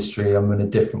different industry. I'm in a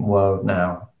different world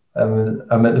now.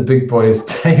 I'm at the big boys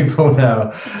table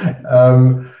now.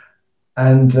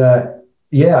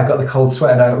 I got the cold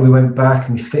sweat, and we went back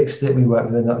and we fixed it. We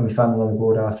worked with we found another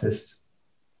board artist,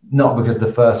 not because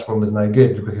the first one was no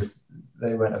good, because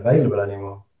they weren't available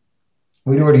anymore.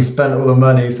 We'd already spent all the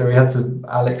money, so we had to,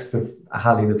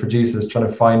 Hallie, the producers, trying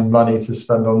to find money to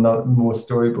spend on more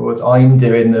storyboards. I'm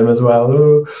doing them as well.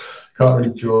 Oh, can't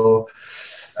really draw.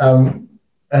 And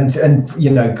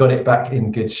got it back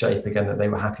in good shape again that they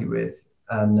were happy with.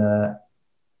 And,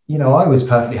 I was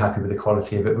perfectly happy with the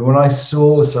quality of it. But when I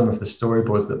saw some of the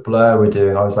storyboards that Blur were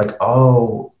doing, I was like,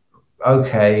 oh,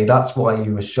 okay, that's why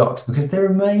you were shocked, because they're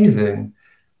amazing.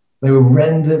 They were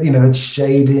rendered, had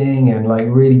shading and like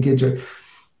really good.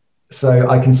 So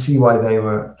I can see why they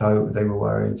were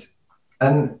worried.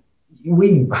 And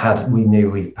we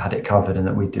knew we had it covered and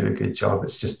that we'd do a good job.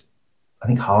 It's just, I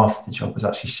think half the job was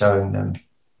actually showing them,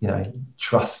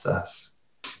 trust us.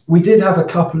 We did have a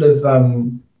couple of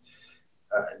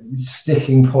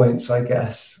sticking points, I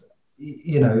guess,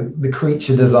 the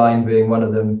creature design being one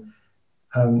of them.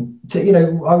 I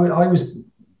was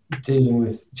dealing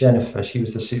with Jennifer. She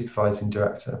was the supervising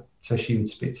director, so she would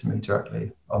speak to me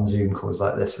directly on Zoom calls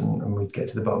like this, and we'd get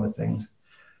to the bottom of things,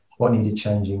 what needed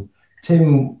changing.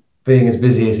 Tim, being as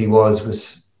busy as he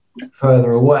was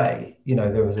further away.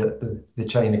 There was the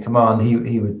chain of command.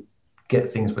 He would get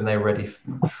things when they were ready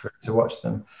to watch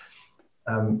them.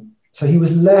 So he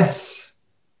was less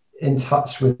in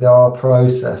touch with our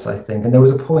process, I think. And there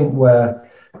was a point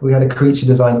where we had a creature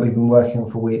design that we've been working on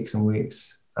for weeks and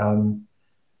weeks.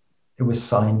 It was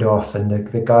signed off, and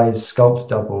the guys, Sculpt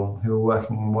Double, who were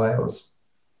working in Wales,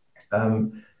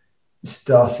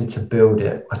 started to build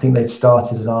it. I think they'd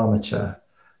started an armature,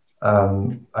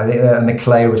 I think, and the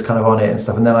clay was kind of on it and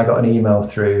stuff. And then I got an email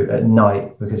through at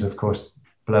night because, of course,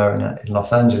 Blur in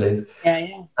Los Angeles.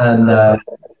 Yeah. And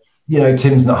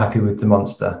Tim's not happy with the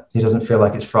monster. He doesn't feel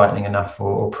like it's frightening enough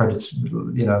or predator,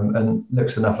 and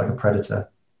looks enough like a predator.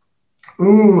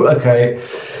 Ooh, okay.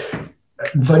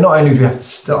 So not only do we have to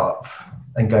stop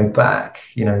and go back,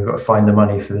 we've got to find the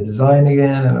money for the design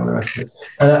again and all the rest of it.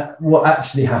 And what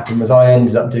actually happened was I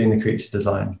ended up doing the creature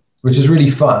design, which was really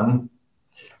fun.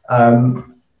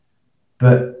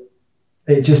 But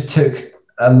it just took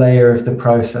a layer of the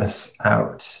process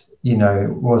out. It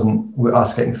wasn't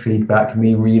us getting feedback,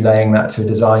 me relaying that to a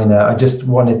designer. I just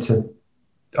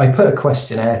I put a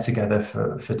questionnaire together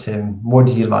for Tim. What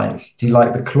do you like? Do you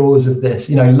like the claws of this?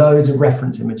 Loads of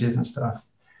reference images and stuff.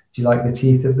 Do you like the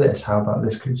teeth of this? How about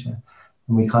this creature?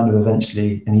 And we kind of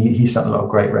eventually, and he sent a lot of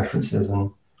great references,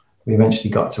 and we eventually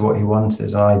got to what he wanted.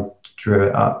 And I drew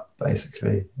it up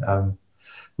basically,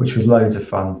 which was loads of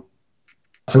fun.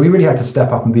 So we really had to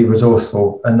step up and be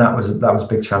resourceful. And that was a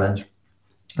big challenge.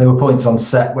 There were points on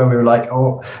set where we were like,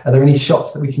 oh, are there any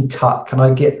shots that we can cut? Can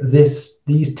I get these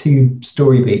two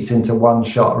story beats into one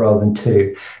shot rather than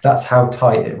two? That's how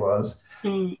tight it was.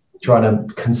 Trying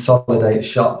to consolidate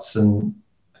shots and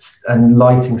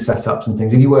lighting setups and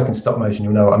things. If you work in stop motion,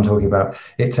 you'll know what I'm talking about.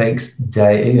 It takes a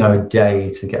day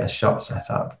to get a shot set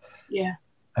up. Yeah.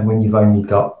 And when you've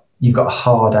got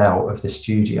hard out of the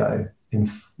studio in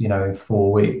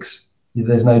 4 weeks,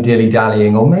 there's no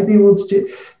dilly-dallying, or maybe we'll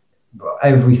do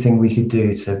everything we could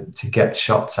do to get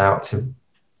shots out, to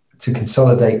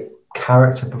consolidate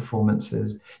character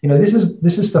performances. This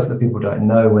is stuff that people don't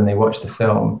know when they watch the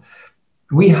film.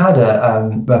 We had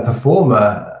a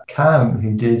performer, Cam,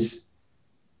 who did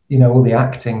all the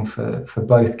acting for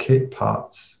both kid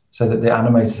parts, so that the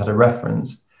animators had a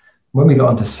reference. When we got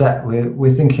onto set,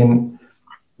 we're thinking,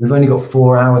 we've only got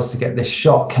 4 hours to get this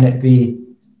shot. Can it be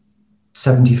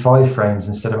 75 frames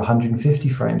instead of 150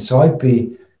 frames? So I'd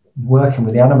be working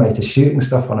with the animator, shooting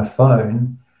stuff on a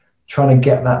phone, trying to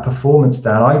get that performance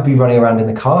down. I'd be running around in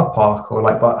the car park or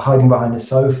hiding behind a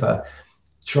sofa,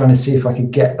 trying to see if I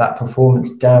could get that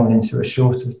performance down into a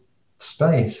shorter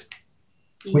space,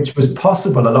 which was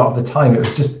possible a lot of the time. It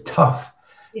was just tough.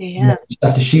 Yeah. You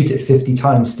have to shoot it 50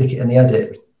 times, stick it in the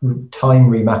edit, time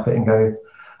remap it and go,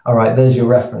 all right, there's your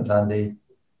reference, Andy.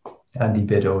 Andy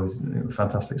Biddle is a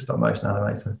fantastic stop motion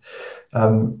animator.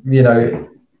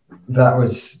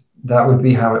 That would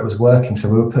be how it was working. So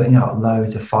we were putting out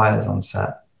loads of fires on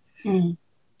set. I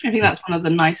think that's one of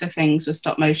the nicer things with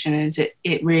stop motion is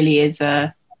it really is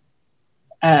a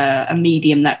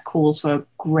medium that calls for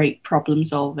great problem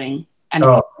solving. And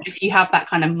if you have that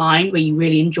kind of mind where you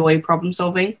really enjoy problem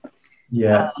solving,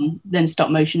 then stop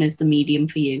motion is the medium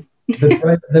for you.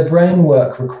 The brain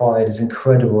work required is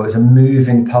incredible. It's a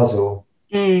moving puzzle.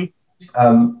 And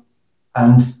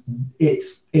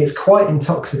it's quite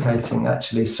intoxicating,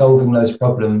 actually, solving those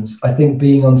problems. I think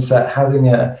being on set, having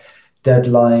a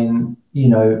deadline,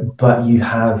 but you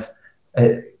have,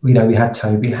 we had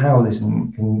Toby Howell, who's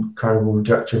an incredible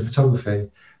director of photography.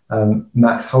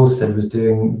 Max Holstead was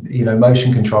doing,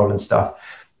 motion control and stuff.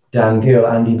 Dan Gill,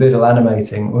 Andy Biddle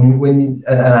animating, and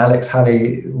Alex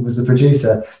Halley was the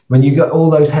producer. When you got all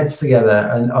those heads together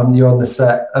and you're on the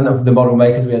set, and of the model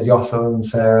makers, we had Yossel and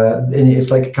Sarah, and it's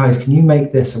like, guys, can you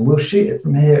make this? And we'll shoot it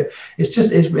from here.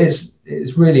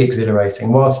 It's really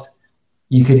exhilarating. Whilst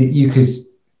you could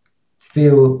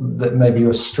feel that maybe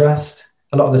you're stressed.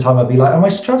 A lot of the time I'd be like, am I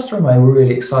stressed or am I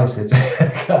really excited?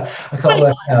 I can't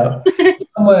work out.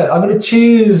 Somewhere, I'm going to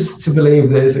choose to believe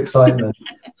that it's excitement.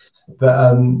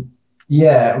 But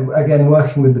again,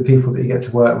 working with the people that you get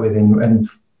to work with and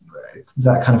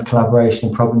that kind of collaboration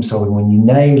and problem solving, when you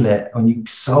nail it, when you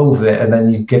solve it and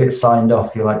then you get it signed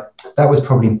off, you're like, that was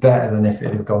probably better than if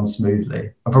it had gone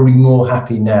smoothly. I'm probably more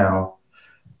happy now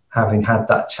having had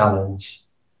that challenge.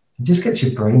 It just gets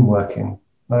your brain working.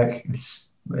 Like it's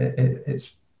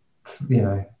if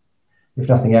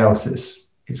nothing else,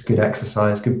 it's good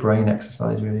exercise, good brain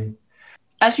exercise, really.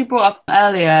 As you brought up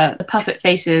earlier, the puppet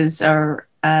faces are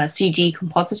CG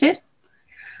composited.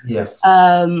 Yes.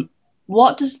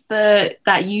 What does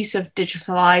that use of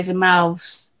digitalized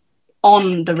mouths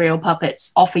on the real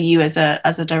puppets offer you as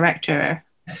a director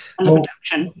and the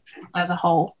production as a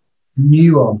whole?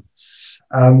 Nuance.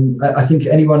 I think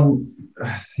anyone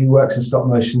who works in stop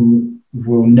motion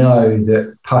will know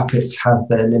that puppets have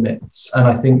their limits, and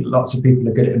I think lots of people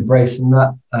are good at embracing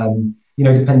that.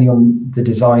 Depending on the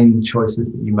design choices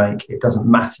that you make, it doesn't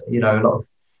matter. A lot of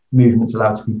movements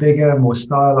allowed to be bigger, more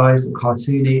stylized or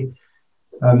cartoony.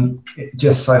 It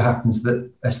just so happens that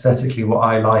aesthetically what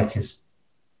I like is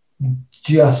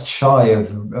just shy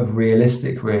of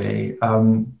realistic, really.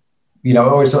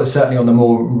 Or sort of certainly on the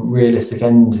more realistic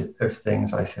end of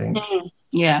things, I think.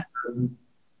 Yeah.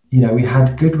 We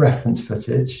had good reference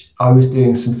footage. I was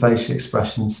doing some facial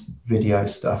expressions video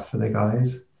stuff for the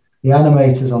guys. The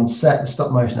animators on set, the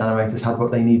stop motion animators, had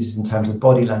what they needed in terms of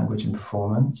body language and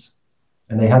performance.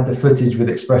 And they had the footage with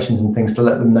expressions and things to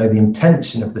let them know the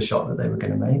intention of the shot that they were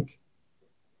going to make.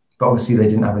 But obviously they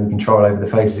didn't have any control over the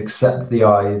faces except the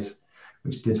eyes,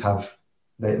 which did have,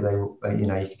 you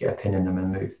could get a pin in them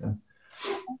and move them,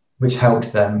 which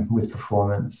helped them with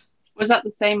performance. Was that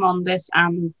the same on this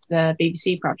and the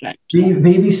BBC project?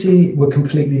 BBC were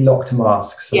completely locked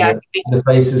masks, so the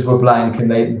faces were blank and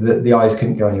the eyes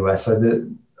couldn't go anywhere. So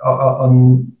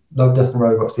on Love, Death and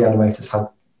Robots, the animators had,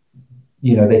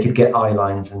 they could get eye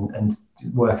lines and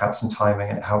work out some timing,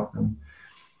 and it helped them.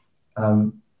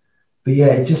 But yeah,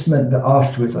 it just meant that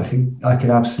afterwards I could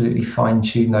absolutely fine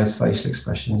tune those facial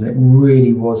expressions. It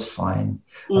really was fine.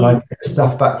 And I'd get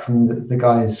stuff back from the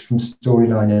guys from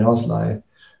Storyline in Oslo,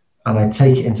 and I'd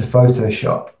take it into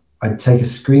Photoshop. I'd take a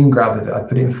screen grab of it, I'd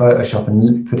put it in Photoshop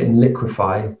and put it in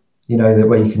Liquify, the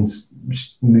way you can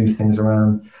move things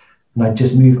around. And I'd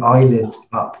just move eyelids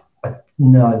up a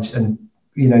nudge and,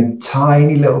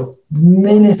 tiny little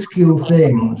minuscule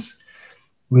things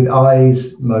with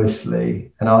eyes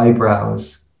mostly and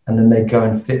eyebrows. And then they'd go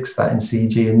and fix that in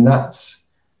CG. And that's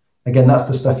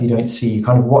the stuff you don't see. You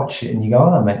kind of watch it and you go,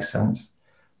 oh, that makes sense.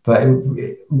 But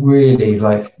it really,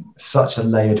 such a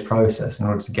layered process in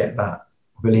order to get that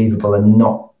believable and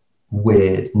not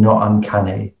weird, not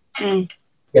uncanny.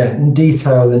 Yeah, and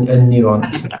detail and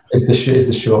nuance is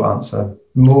the short answer.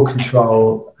 More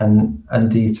control and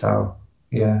detail.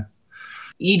 Yeah.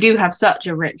 You do have such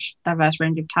a rich, diverse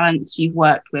range of talents. You've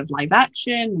worked with live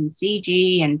action and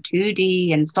CG and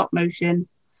 2D and stop motion,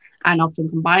 and often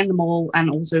combine them all, and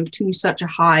also to such a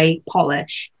high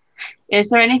polish. Is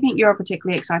there anything you're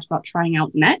particularly excited about trying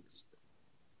out next?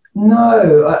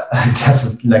 No,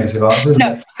 that's a negative answer, isn't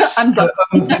it? I'm done.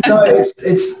 No,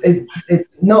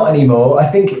 it's not anymore. I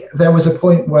think there was a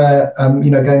point where,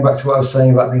 going back to what I was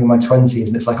saying about being in my 20s,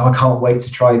 and it's like, I can't wait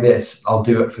to try this. I'll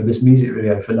do it for this music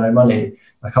video for no money.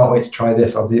 I can't wait to try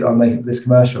this. I'll make this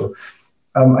commercial.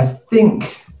 I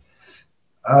think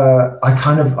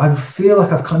I feel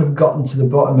like I've kind of gotten to the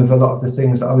bottom of a lot of the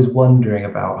things that I was wondering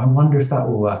about. I wonder if that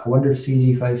will work. I wonder if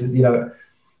CG faces,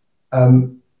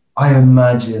 I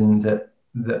imagine that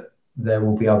there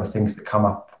will be other things that come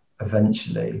up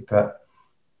eventually, but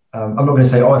I'm not going to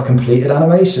say, I've completed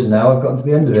animation now. I've gotten to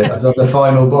the end of it. I've done the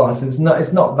final boss. It's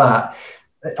not that.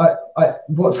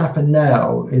 What's happened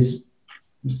now is,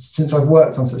 since I've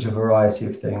worked on such a variety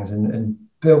of things and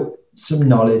built some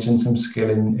knowledge and some skill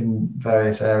in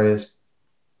various areas,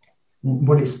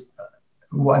 what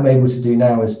I'm able to do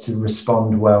now is to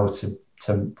respond well to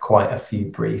quite a few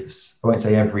briefs. I won't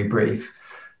say every brief,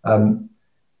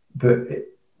 but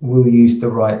we'll use the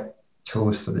right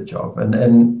tools for the job, and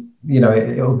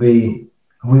it'll be,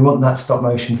 we want that stop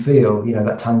motion feel,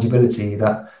 that tangibility,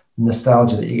 that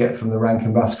nostalgia that you get from the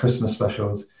Rankin Bass Christmas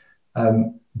specials,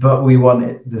 but we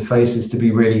want the faces to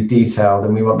be really detailed,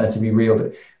 and we want there to be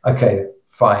real. Okay,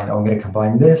 fine, I'm going to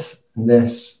combine this and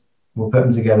this, we'll put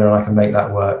them together and I can make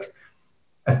that work.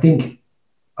 I think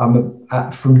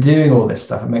from doing all this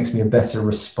stuff, it makes me a better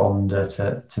responder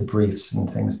to briefs and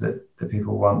things that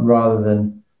people want, rather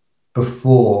than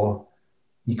before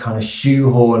you kind of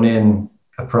shoehorn in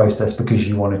a process because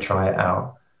you want to try it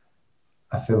out.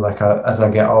 I feel like as I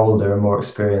get older and more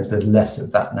experienced, there's less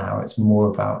of that now. It's more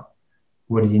about,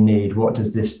 what do you need? What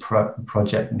does this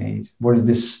project need? What does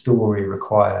this story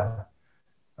require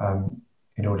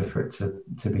in order for it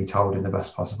to be told in the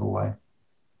best possible way?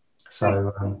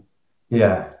 So,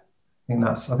 yeah, I think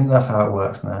that's how it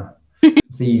works now.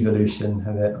 It's the evolution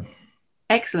of it.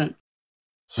 Excellent.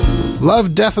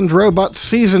 Love, Death and Robots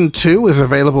Season 2 is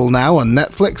available now on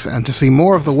Netflix, and to see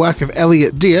more of the work of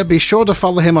Elliot Deer, be sure to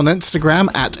follow him on Instagram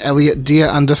at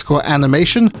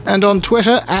ElliotDeer_animation and on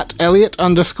Twitter at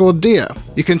Elliot_Deer.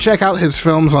 You can check out his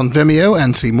films on Vimeo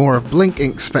and see more of Blink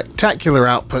Inc.'s spectacular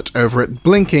output over at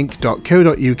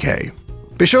blinkinc.co.uk.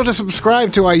 Be sure to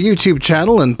subscribe to our YouTube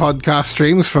channel and podcast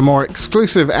streams for more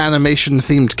exclusive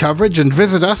animation-themed coverage, and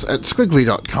visit us at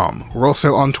squiggly.com. We're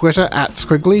also on Twitter at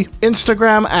Squiggly,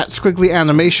 Instagram at Squiggly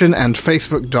Animation, and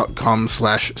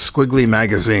Facebook.com/Squiggly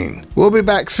Magazine. We'll be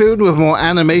back soon with more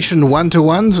animation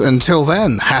one-to-ones. Until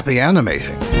then, happy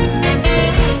animating.